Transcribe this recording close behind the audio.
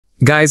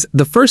Guys,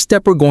 the first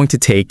step we're going to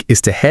take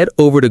is to head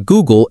over to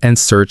Google and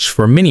search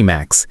for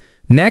Minimax.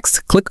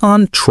 Next, click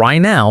on Try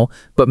Now,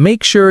 but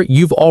make sure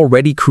you've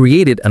already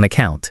created an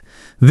account.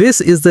 This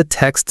is the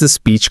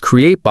text-to-speech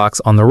create box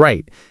on the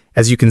right.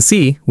 As you can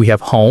see, we have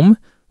Home,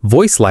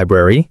 Voice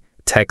Library,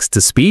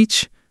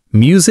 Text-to-Speech,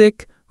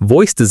 Music,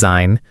 Voice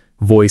Design,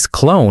 Voice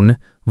Clone,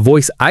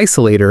 Voice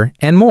Isolator,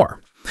 and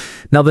more.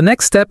 Now the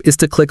next step is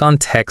to click on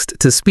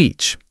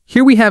Text-to-Speech.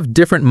 Here we have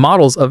different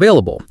models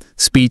available: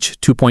 Speech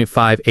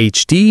 2.5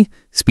 HD,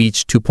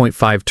 Speech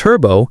 2.5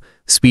 Turbo,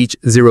 Speech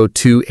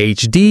 02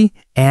 HD,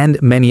 and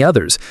many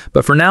others.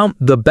 But for now,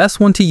 the best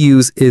one to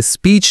use is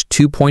Speech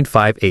 2.5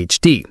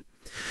 HD.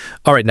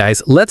 Alright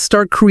guys, let's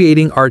start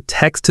creating our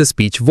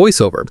text-to-speech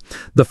voiceover.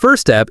 The first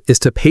step is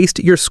to paste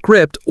your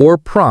script or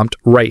prompt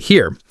right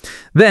here.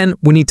 Then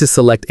we need to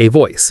select a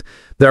voice.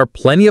 There are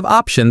plenty of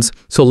options,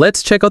 so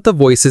let's check out the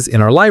voices in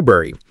our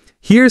library.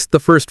 Here's the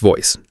first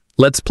voice.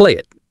 Let's play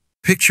it.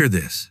 Picture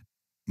this: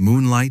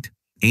 moonlight,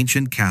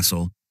 ancient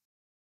castle,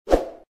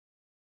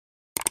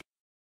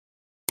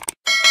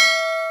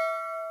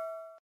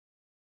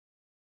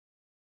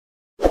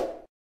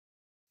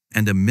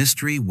 and a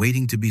mystery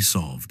waiting to be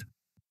solved.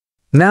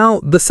 Now,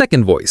 the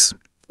second voice.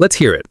 Let's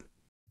hear it.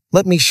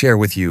 Let me share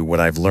with you what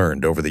I've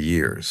learned over the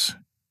years.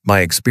 My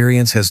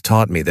experience has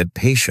taught me that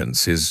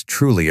patience is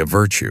truly a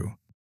virtue.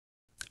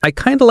 I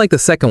kinda like the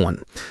second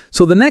one.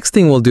 So the next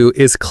thing we'll do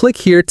is click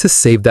here to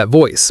save that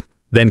voice.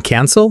 Then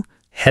cancel,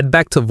 head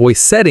back to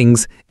voice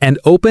settings, and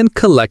open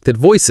collected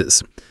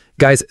voices.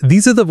 Guys,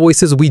 these are the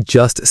voices we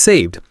just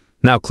saved.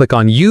 Now click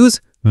on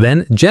Use,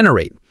 then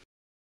Generate.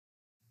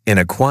 In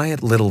a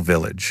quiet little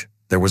village,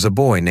 there was a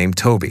boy named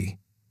Toby.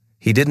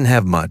 He didn't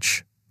have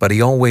much, but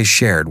he always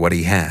shared what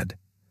he had.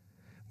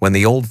 When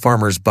the old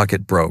farmer's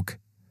bucket broke,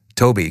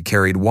 Toby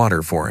carried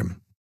water for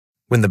him.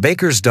 When the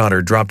baker's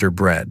daughter dropped her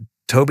bread,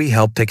 Toby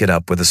helped pick it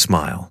up with a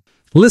smile.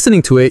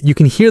 Listening to it, you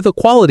can hear the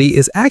quality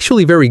is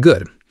actually very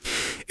good.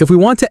 If we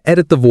want to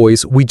edit the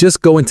voice, we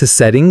just go into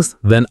Settings,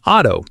 then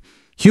Auto.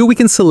 Here we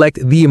can select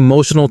the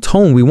emotional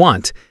tone we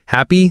want: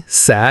 happy,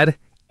 sad,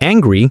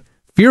 angry,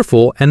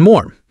 fearful, and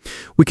more.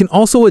 We can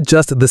also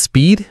adjust the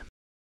speed,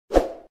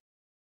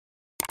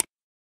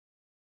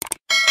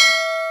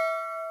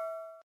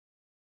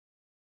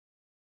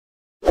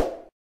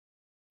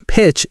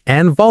 pitch,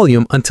 and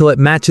volume until it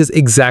matches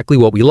exactly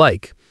what we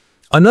like.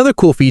 Another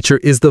cool feature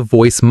is the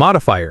voice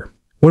modifier.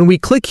 When we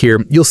click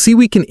here, you'll see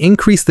we can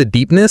increase the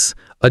deepness,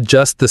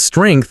 adjust the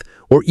strength,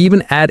 or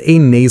even add a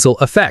nasal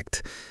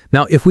effect.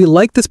 Now, if we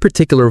like this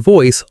particular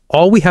voice,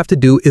 all we have to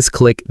do is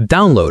click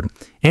Download.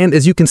 And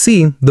as you can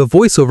see, the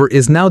voiceover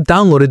is now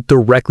downloaded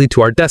directly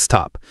to our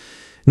desktop.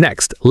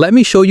 Next, let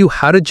me show you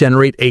how to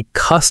generate a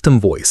custom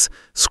voice.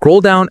 Scroll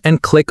down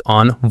and click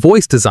on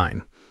Voice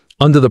Design.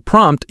 Under the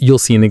prompt, you'll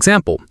see an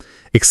example: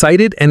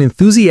 excited and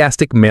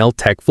enthusiastic male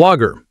tech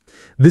vlogger.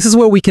 This is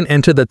where we can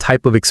enter the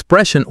type of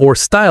expression or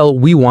style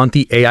we want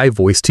the AI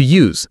voice to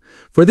use.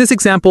 For this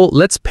example,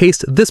 let's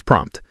paste this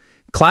prompt: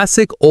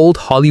 classic old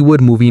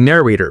Hollywood movie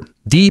narrator,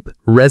 deep,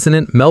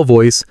 resonant male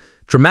voice,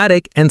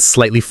 dramatic and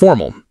slightly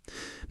formal.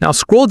 Now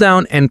scroll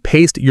down and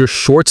paste your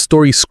short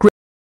story script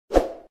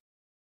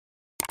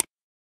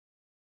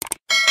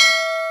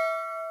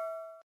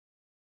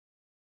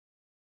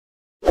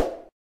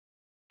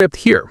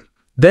here.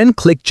 Then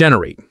click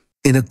Generate.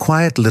 In a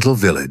quiet little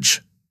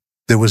village,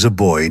 there was a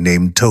boy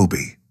named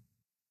Toby.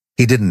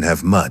 He didn't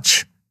have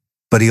much,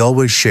 but he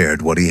always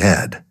shared what he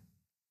had.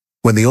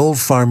 When the old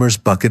farmer's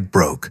bucket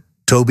broke,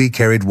 Toby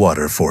carried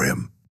water for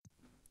him.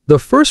 The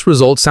first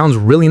result sounds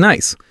really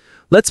nice.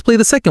 Let's play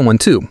the second one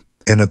too.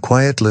 In a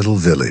quiet little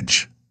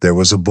village, there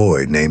was a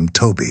boy named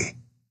Toby.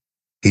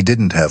 He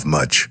didn't have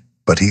much,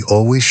 but he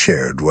always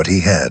shared what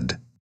he had.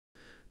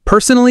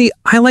 Personally,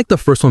 I like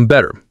the first one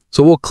better.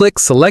 So we'll click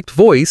Select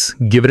Voice,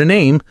 give it a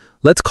name.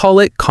 Let's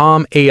call it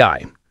Calm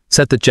AI.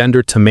 Set the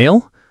gender to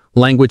male,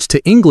 language to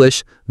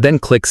English, then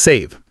click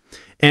Save.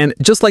 And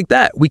just like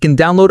that, we can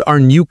download our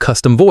new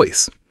custom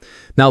voice.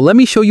 Now let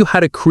me show you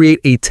how to create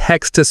a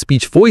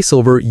text-to-speech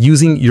voiceover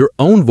using your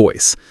own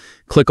voice.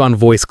 Click on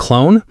Voice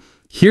Clone.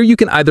 Here you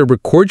can either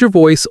record your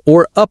voice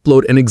or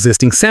upload an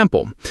existing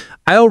sample.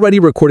 I already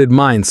recorded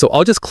mine, so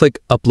I'll just click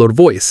Upload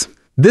Voice.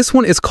 This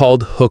one is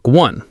called Hook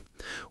 1.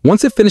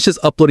 Once it finishes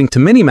uploading to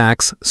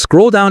Minimax,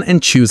 scroll down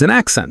and choose an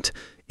accent: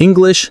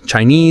 English,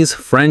 Chinese,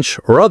 French,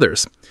 or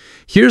others.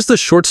 Here's the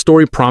short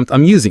story prompt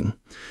I'm using.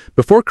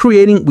 Before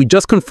creating, we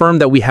just confirm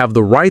that we have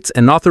the rights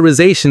and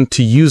authorization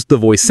to use the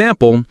voice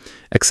sample,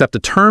 accept the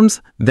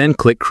terms, then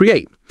click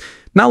Create.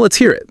 Now let's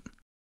hear it.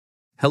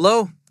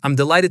 Hello, I'm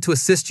delighted to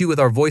assist you with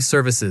our voice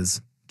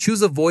services.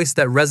 Choose a voice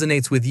that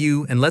resonates with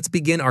you and let's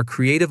begin our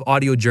creative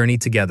audio journey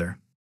together.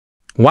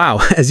 Wow,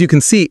 as you can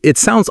see, it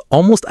sounds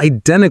almost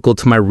identical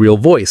to my real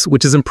voice,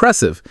 which is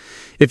impressive.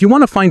 If you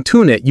want to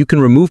fine-tune it, you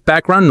can remove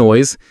background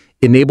noise,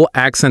 enable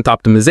accent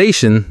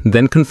optimization,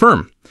 then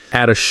confirm.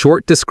 Add a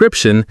short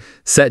description,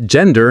 set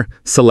gender,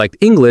 select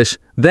English,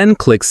 then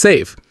click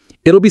Save.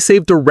 It'll be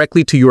saved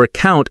directly to your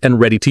account and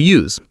ready to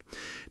use.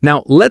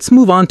 Now, let's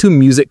move on to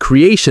music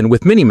creation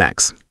with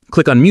Minimax.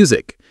 Click on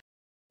Music.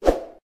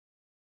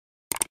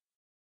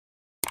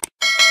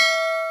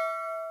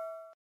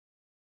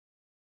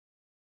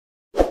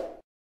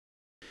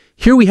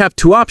 Here we have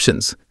two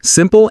options,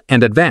 Simple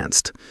and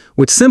Advanced.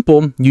 With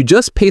Simple, you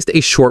just paste a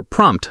short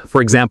prompt,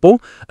 for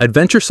example,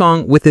 adventure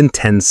song with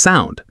intense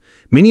sound.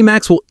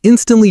 Minimax will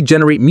instantly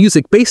generate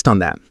music based on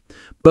that.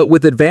 But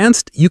with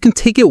Advanced, you can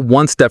take it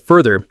one step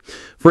further.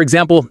 For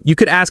example, you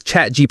could ask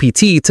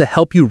ChatGPT to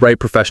help you write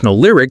professional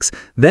lyrics,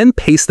 then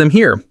paste them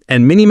here,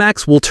 and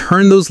Minimax will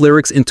turn those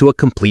lyrics into a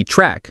complete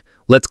track.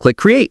 Let's click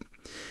Create.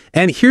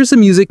 And here's the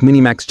music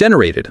Minimax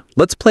generated.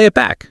 Let's play it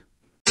back.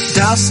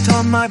 Dust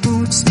on my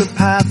boots, the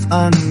path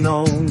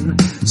unknown.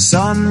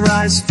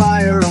 Sunrise,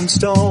 fire on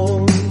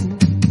stone.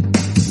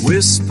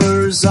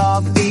 Whispers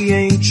of the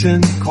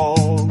ancient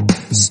call,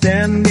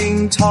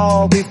 standing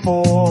tall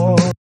before.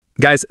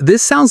 Guys,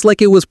 this sounds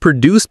like it was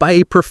produced by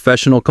a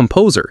professional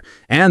composer,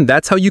 and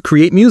that's how you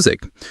create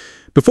music.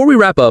 Before we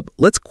wrap up,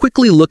 let's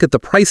quickly look at the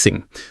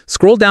pricing.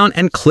 Scroll down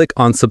and click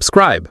on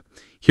Subscribe.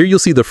 Here you'll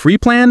see the free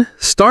plan,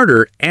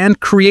 starter, and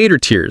creator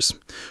tiers.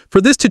 For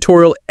this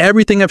tutorial,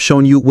 everything I've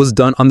shown you was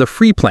done on the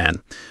free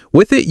plan.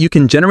 With it, you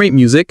can generate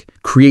music,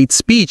 create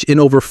speech in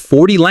over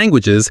 40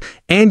 languages,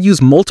 and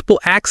use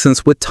multiple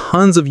accents with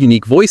tons of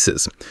unique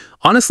voices.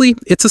 Honestly,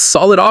 it's a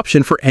solid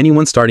option for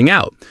anyone starting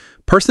out.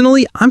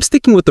 Personally, I'm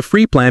sticking with the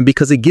free plan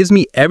because it gives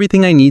me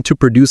everything I need to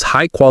produce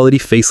high-quality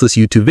faceless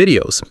YouTube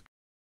videos.